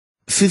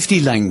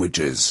50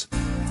 languages.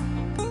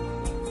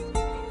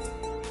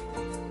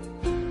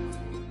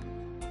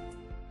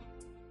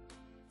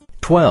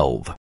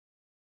 12.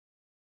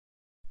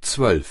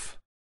 12.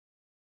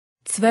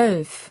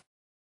 12.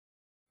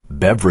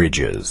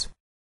 Beverages.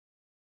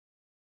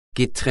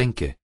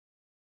 Getränke.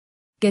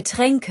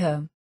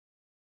 Getränke.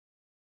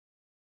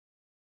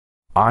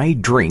 I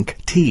drink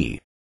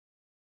tea.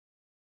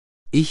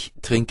 Ich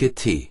trinke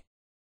Tee.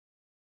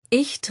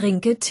 Ich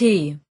trinke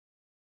Tee.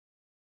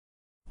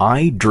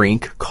 I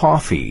drink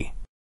coffee.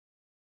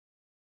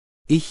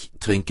 Ich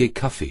trinke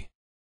Kaffee.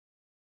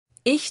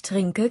 Ich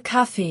trinke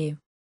Kaffee.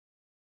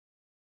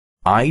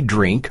 I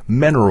drink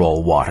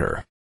mineral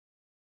water.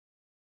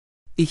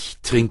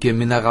 Ich trinke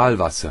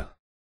Mineralwasser.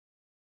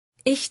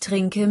 Ich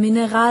trinke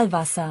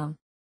Mineralwasser.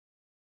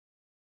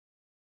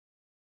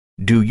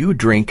 Do you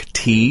drink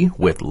tea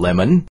with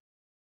lemon?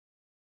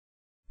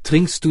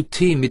 Trinkst du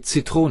Tee mit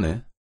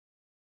Zitrone?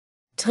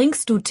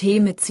 Trinkst du Tee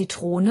mit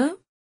Zitrone?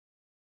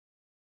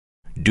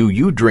 Do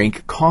you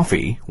drink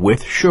coffee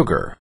with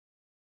sugar?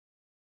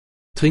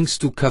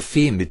 Trinkst du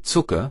Kaffee mit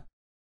Zucker?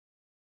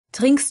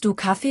 Trinkst du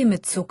Kaffee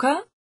mit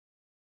Zucker?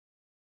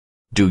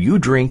 Do you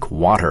drink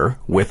water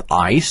with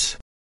ice?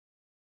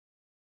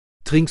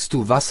 Trinkst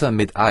du Wasser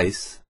mit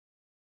Eis?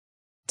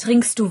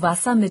 Trinkst du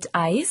Wasser mit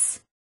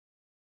Eis?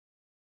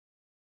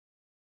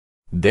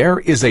 There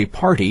is a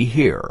party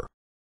here.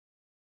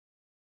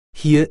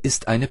 Hier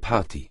ist eine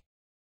Party.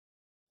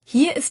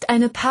 Hier ist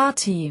eine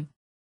Party.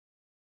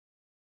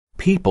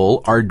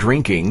 People are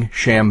drinking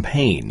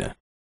champagne.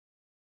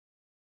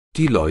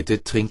 Die Leute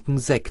trinken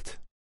Sekt.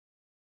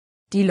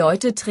 Die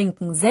Leute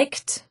trinken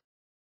Sekt.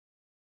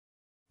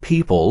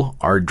 People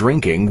are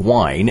drinking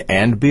wine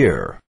and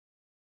beer.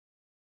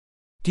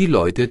 Die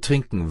Leute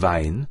trinken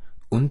Wein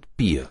und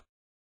Bier.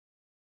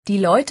 Die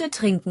Leute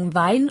trinken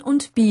Wein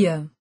und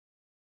Bier.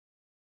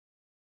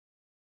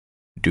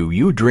 Do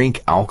you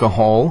drink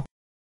alcohol?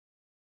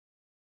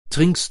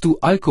 Trinkst du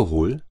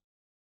Alkohol?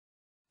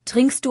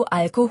 Trinkst du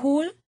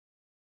Alkohol?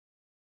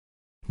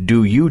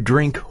 Do you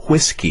drink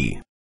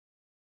whiskey?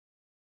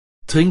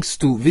 Trinkst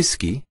du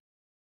Whisky?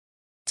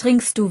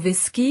 Trinkst du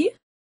Whisky?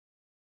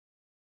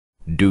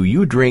 Do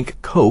you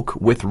drink Coke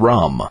with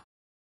rum?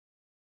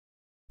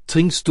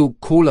 Trinkst du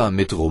Cola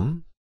mit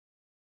Rum?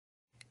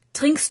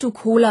 Trinkst du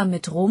Cola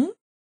mit Rum?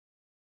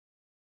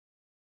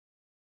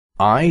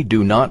 I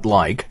do not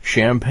like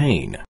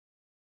champagne.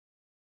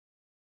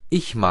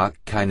 Ich mag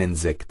keinen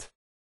Sekt.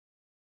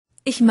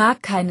 Ich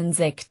mag keinen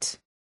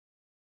Sekt.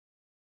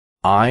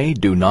 I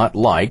do not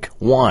like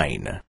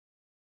wine.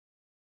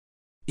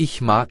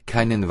 Ich mag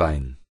keinen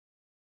Wein.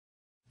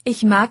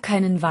 Ich mag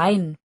keinen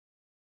Wein.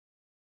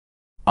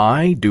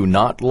 I do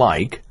not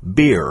like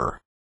beer.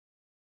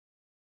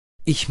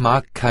 Ich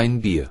mag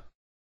kein Bier.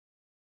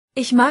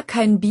 Ich mag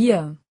kein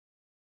Bier.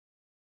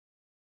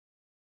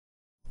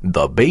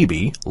 The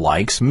baby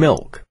likes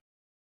milk.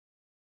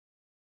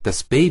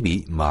 Das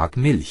Baby mag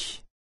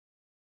Milch.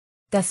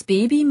 Das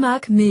Baby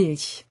mag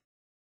Milch.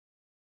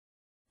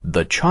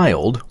 The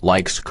child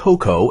likes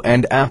cocoa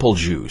and apple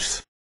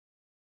juice.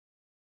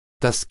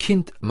 Das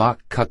Kind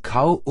mag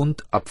Kakao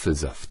und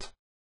Apfelsaft.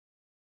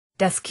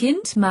 Das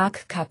Kind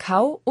mag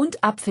Kakao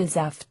und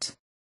Apfelsaft.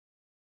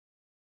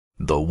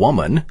 The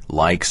woman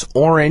likes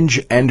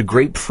orange and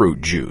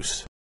grapefruit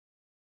juice.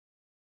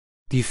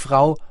 Die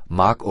Frau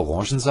mag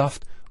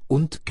Orangensaft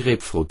und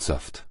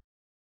Grapefruitsaft.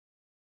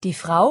 Die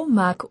Frau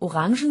mag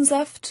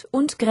Orangensaft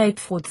und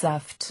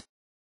Grapefruitsaft.